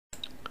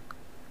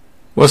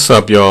What's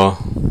up, y'all?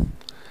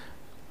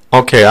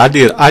 Okay,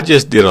 I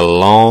just did a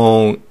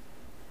long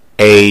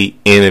A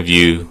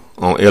interview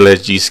on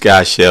LSG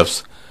Sky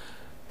Chef's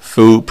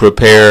food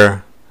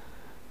prepare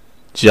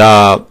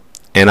job,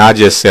 and I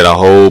just said a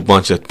whole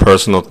bunch of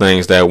personal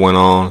things that went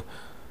on.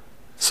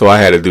 So I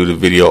had to do the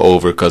video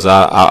over because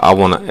I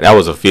want to. That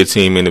was a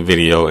 15-minute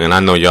video, and I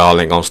know y'all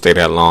ain't gonna stay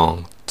that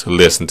long to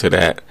listen to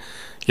that.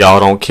 Y'all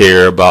don't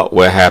care about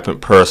what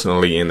happened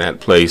personally in that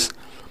place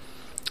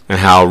and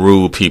how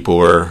rude people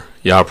were.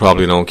 Y'all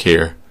probably don't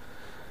care.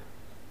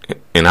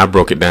 And I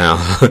broke it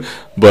down.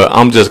 But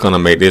I'm just going to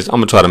make this,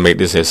 I'm going to try to make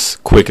this as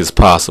quick as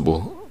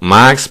possible.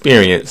 My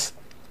experience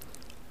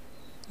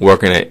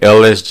working at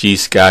LSG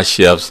Sky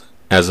Chefs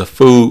as a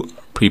food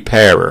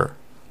preparer.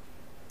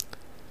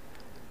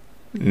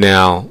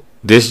 Now,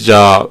 this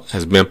job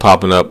has been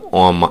popping up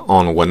on the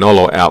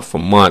Wonolo app for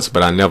months,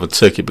 but I never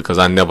took it because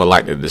I never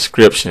liked the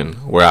description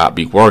where I'd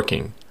be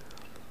working.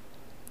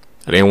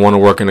 I didn't want to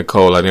work in the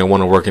cold. I didn't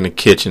want to work in the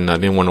kitchen. I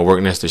didn't want to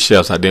work next to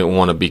chefs. I didn't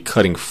want to be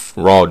cutting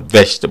raw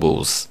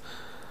vegetables,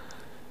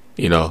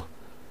 But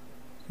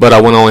I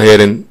went on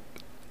ahead and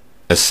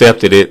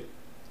accepted it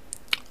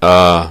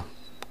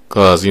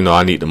because,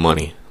 I need the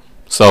money.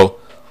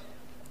 So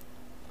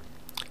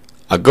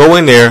I go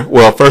in there.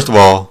 Well, first of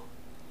all,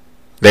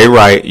 they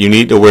write you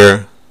need to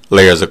wear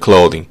layers of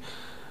clothing.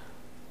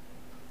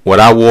 What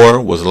I wore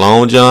was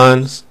long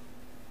johns,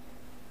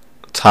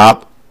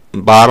 top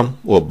and bottom,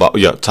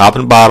 top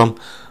and bottom,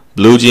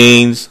 blue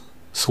jeans,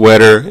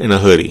 sweater, and a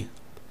hoodie.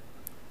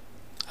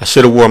 I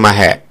should have worn my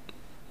hat.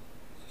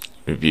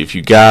 If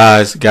you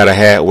guys got a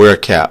hat, wear a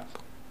cap.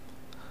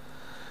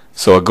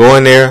 So I go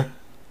in there.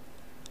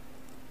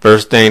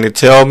 First thing they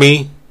tell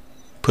me,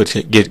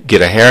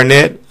 get a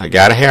hairnet. I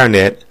got a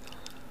hairnet.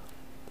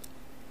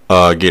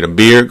 Get a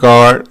beard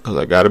guard because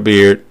I got a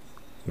beard,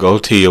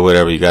 goatee or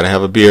whatever. You got to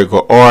have a beard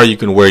guard, or you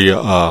can wear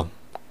your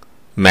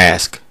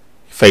mask,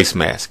 face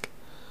mask.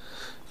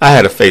 I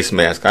had a face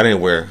mask. I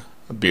didn't wear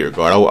a beard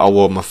guard. I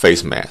wore my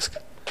face mask.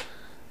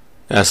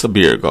 That's a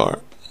beard guard.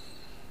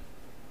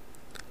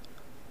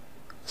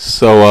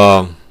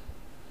 So,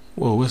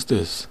 what's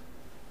this?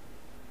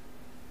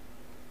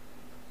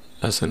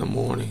 That's in the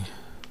morning.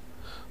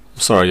 I'm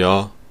sorry,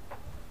 y'all.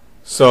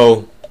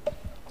 So,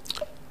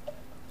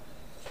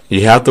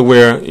 you have to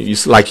wear,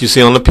 like you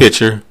see on the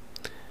picture,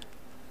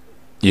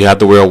 you have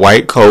to wear a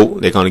white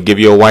coat. They're going to give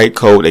you a white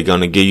coat. They're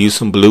going to give you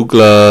some blue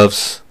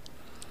gloves.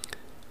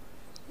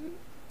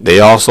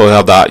 You also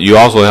have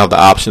the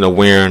option of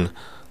wearing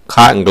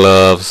cotton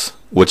gloves,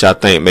 which I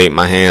think made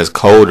my hands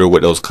colder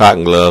with those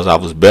cotton gloves. I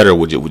was better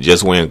with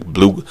just wearing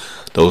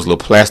those little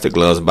plastic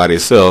gloves by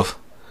themselves.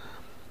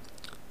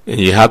 And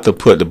you have to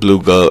put the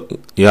blue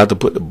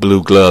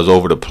gloves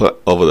over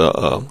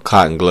the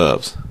cotton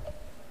gloves.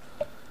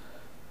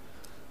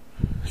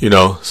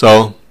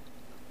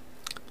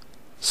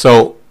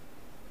 So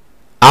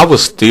I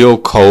was still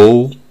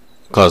cold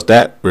because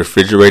that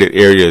refrigerated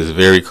area is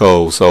very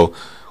cold. So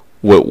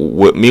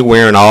with me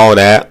wearing all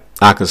that,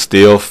 I can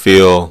still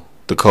feel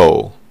the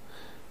cold.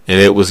 And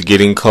it was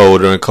getting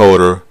colder and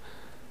colder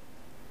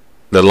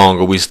the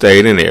longer we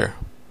stayed in there.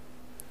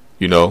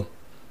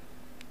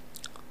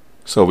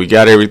 So we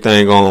got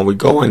everything on. We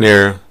go in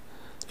there.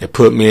 They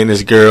put me and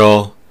this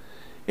girl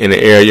in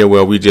the area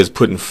where we just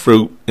putting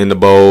fruit in the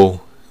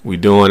bowl. We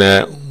doing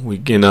that. We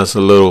getting us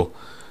we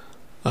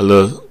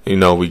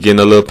getting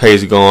a little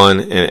pace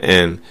going,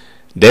 and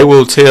they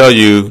will tell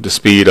you to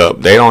speed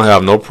up. They don't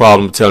have no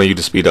problem telling you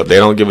to speed up. They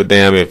don't give a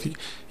damn if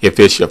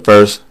it's your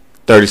first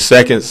 30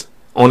 seconds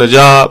on the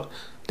job.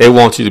 They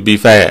want you to be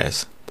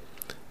fast.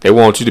 They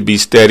want you to be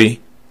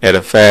steady at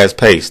a fast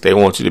pace. They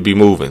want you to be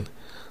moving.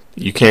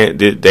 You can't.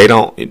 They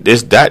don't.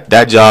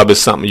 That job is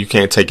something you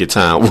can't take your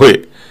time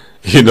with.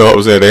 You know what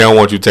I'm saying? They don't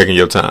want you taking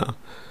your time.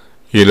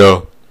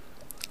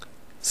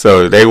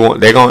 So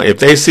if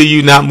they see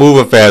you not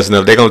moving fast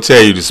enough, they're gonna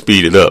tell you to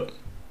speed it up,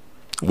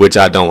 which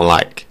I don't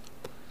like.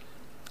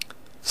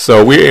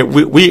 So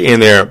we in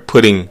there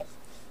putting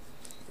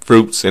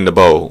fruits in the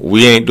bowl.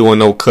 We ain't doing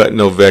no cutting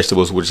no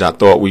vegetables, which I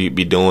thought we'd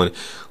be doing.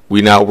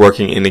 We not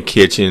working in the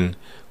kitchen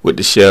with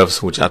the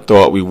chefs, which I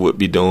thought we would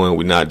be doing.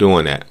 We're not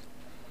doing that.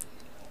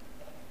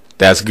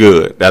 That's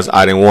good.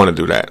 I didn't want to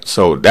do that.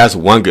 So that's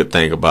one good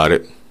thing about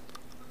it.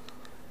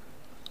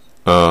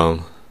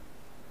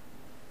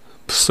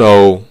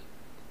 So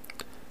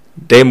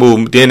they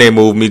moved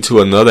me to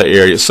another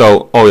area.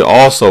 So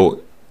also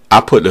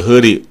I put the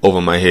hoodie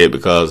over my head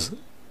because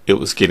it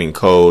was getting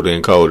colder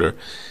and colder,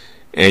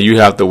 and you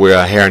have to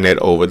wear a hairnet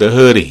over the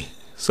hoodie.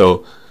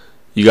 So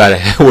you gotta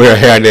wear a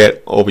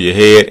hairnet over your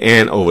head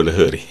and over the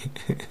hoodie.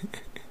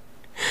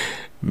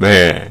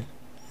 Man,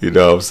 you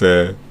know what I'm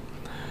saying?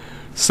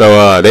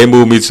 So they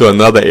moved me to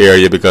another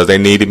area because they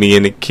needed me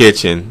in the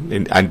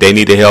kitchen, and they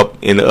needed help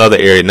in the other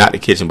area, not the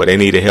kitchen, but they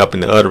needed help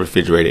in the other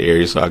refrigerator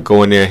area. So I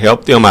go in there and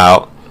help them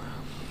out.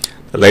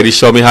 The lady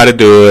showed me how to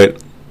do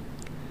it.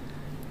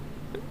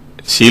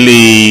 She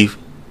leave.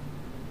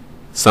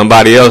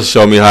 Somebody else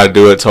showed me how to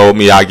do it, told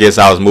me I guess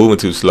I was moving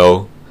too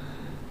slow.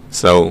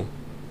 So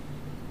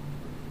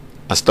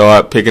I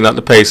start picking up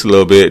the pace a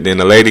little bit. Then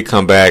the lady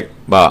come back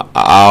about an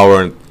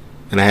hour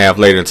and a half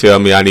later and tell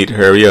me I need to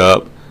hurry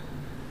up.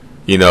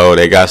 You know,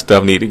 they got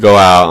stuff need to go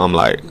out. I'm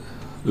like,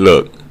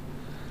 look,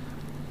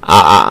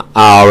 I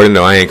already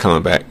know I ain't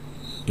coming back.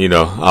 You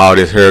know, all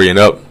this hurrying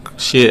up,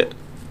 shit,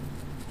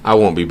 I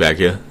won't be back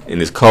here.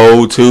 And it's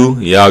cold too.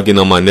 Y'all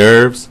getting on my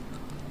nerves.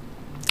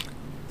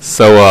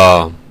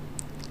 So,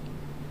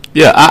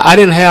 yeah, I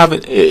didn't have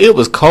it. It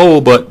was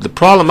cold, but the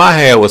problem I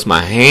had was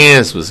my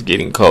hands was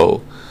getting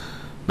cold.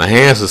 My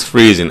hands was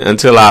freezing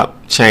until I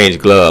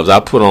changed gloves.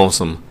 I put on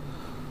some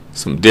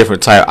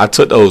different type. I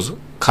took those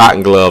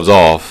cotton gloves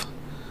off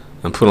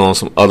and put on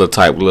some other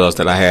type gloves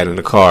that I had in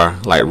the car,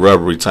 like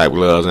rubbery type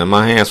gloves, and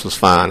my hands was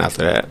fine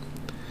after that.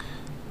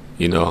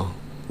 You know,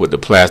 with the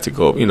plastic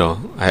over. You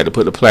know, I had to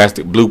put the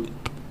plastic blue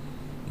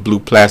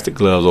plastic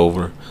gloves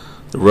over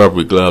the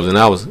rubbery gloves, and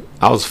I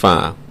was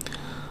fine.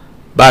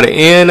 By the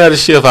end of the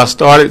shift, I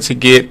started to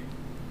get.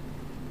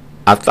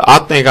 I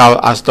think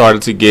I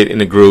started to get in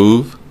the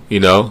groove. You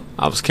know,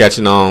 I was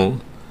catching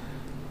on.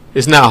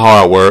 It's not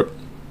hard work.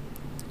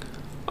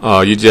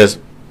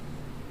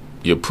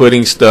 You're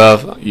putting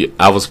stuff.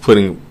 I was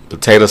putting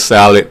potato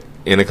salad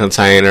in a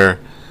container.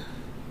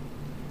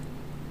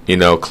 You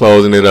know,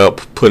 closing it up,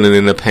 putting it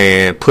in the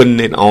pan, putting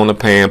it on the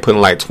pan, putting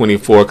like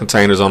 24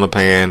 containers on the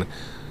pan,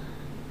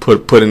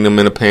 putting them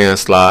in the pan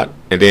slot,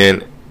 and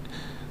then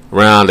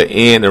around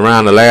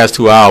the last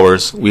 2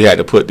 hours, we had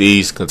to put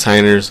these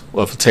containers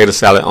of potato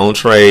salad on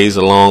trays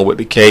along with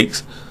the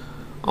cakes,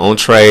 on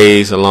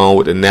trays along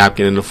with the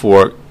napkin and the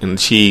fork and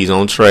the cheese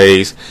on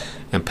trays,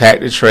 and pack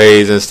the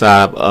trays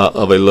inside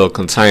of a little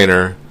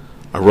container,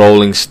 a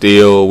rolling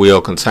steel wheel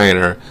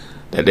container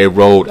that they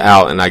rolled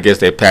out, and I guess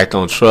they packed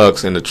on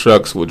trucks, and the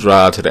trucks would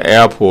drive to the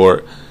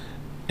airport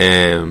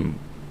and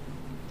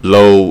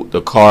load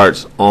the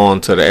carts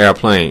onto the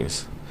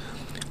airplanes,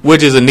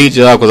 which is a neat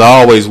job because I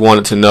always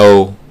wanted to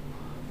know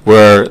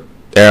where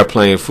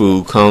airplane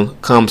food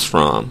comes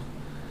from.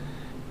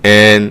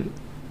 And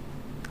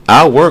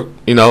I worked,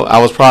 you know, I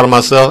was proud of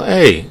myself.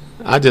 Hey,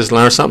 I just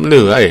learned something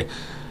new. Hey,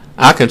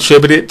 I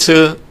contributed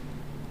to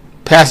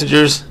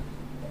passengers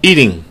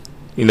eating,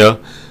 you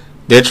know,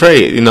 their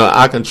trade. You know,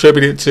 I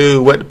contributed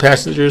to what the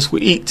passengers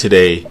would eat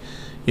today,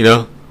 you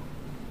know,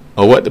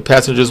 or what the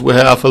passengers would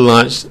have for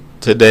lunch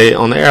today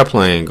on the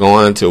airplane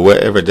going to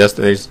whatever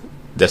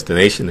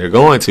destination they're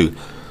going to.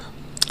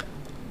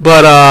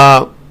 But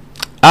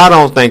I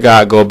don't think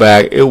I'd go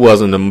back. It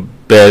wasn't the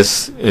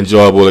best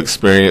enjoyable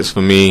experience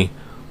for me.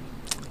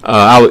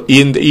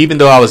 Even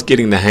though I was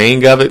getting the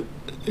hang of it,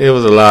 it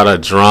was a lot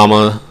of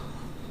drama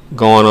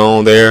going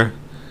on there.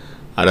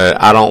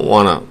 I don't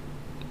want to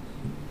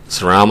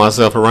surround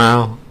myself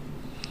around,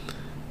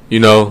 you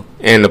know.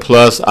 And the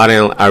plus,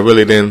 I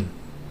really didn't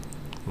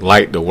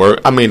like the work.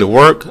 I mean, the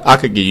work, I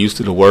could get used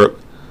to the work,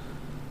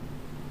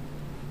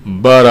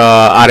 but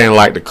I didn't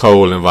like the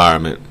cold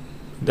environment.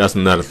 That's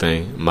another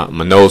thing.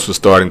 My nose was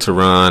starting to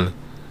run,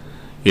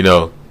 you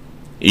know.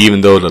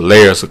 Even though the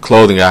layers of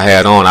clothing I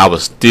had on, I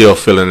was still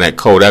feeling that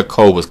cold. That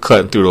cold was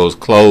cutting through those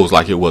clothes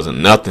like it wasn't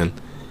nothing,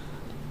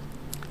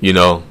 you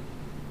know.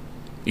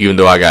 Even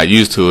though I got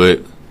used to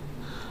it,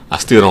 I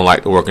still don't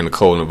like to work in a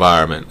cold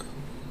environment.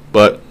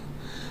 But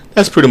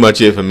that's pretty much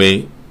it for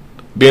me.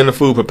 Being a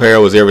food preparer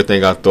was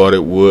everything I thought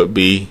it would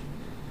be,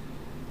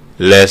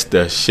 less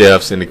the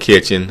chefs in the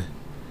kitchen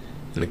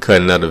and the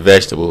cutting of the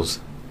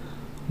vegetables.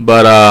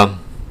 But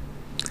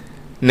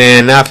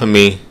nah, not for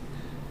me.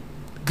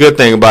 Good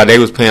thing about it, they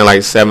was paying like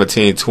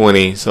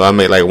 $17.20, so I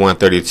made like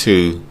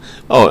 $132.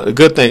 Oh, the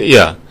good thing,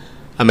 yeah,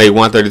 I made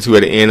 $132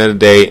 at the end of the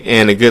day.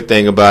 And the good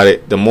thing about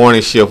it, the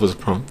morning shift was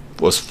from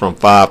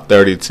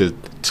 5:30 to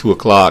 2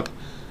 o'clock.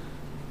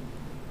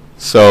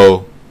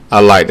 So I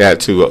like that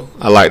too.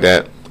 I like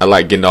that. I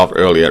like getting off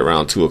early at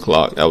around 2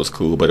 o'clock. That was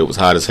cool, but it was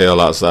hot as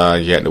hell outside.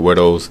 You had to wear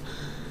those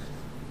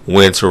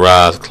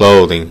winterized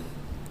clothing.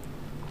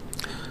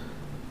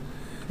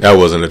 That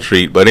wasn't a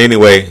treat. But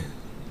anyway,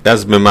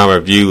 that's been my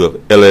review of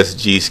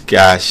LSG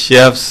Sky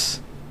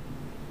Chefs.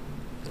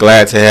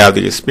 Glad to have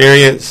the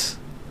experience.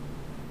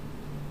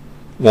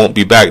 Won't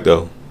be back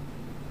though,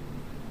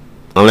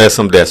 unless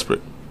I'm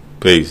desperate.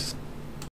 Peace.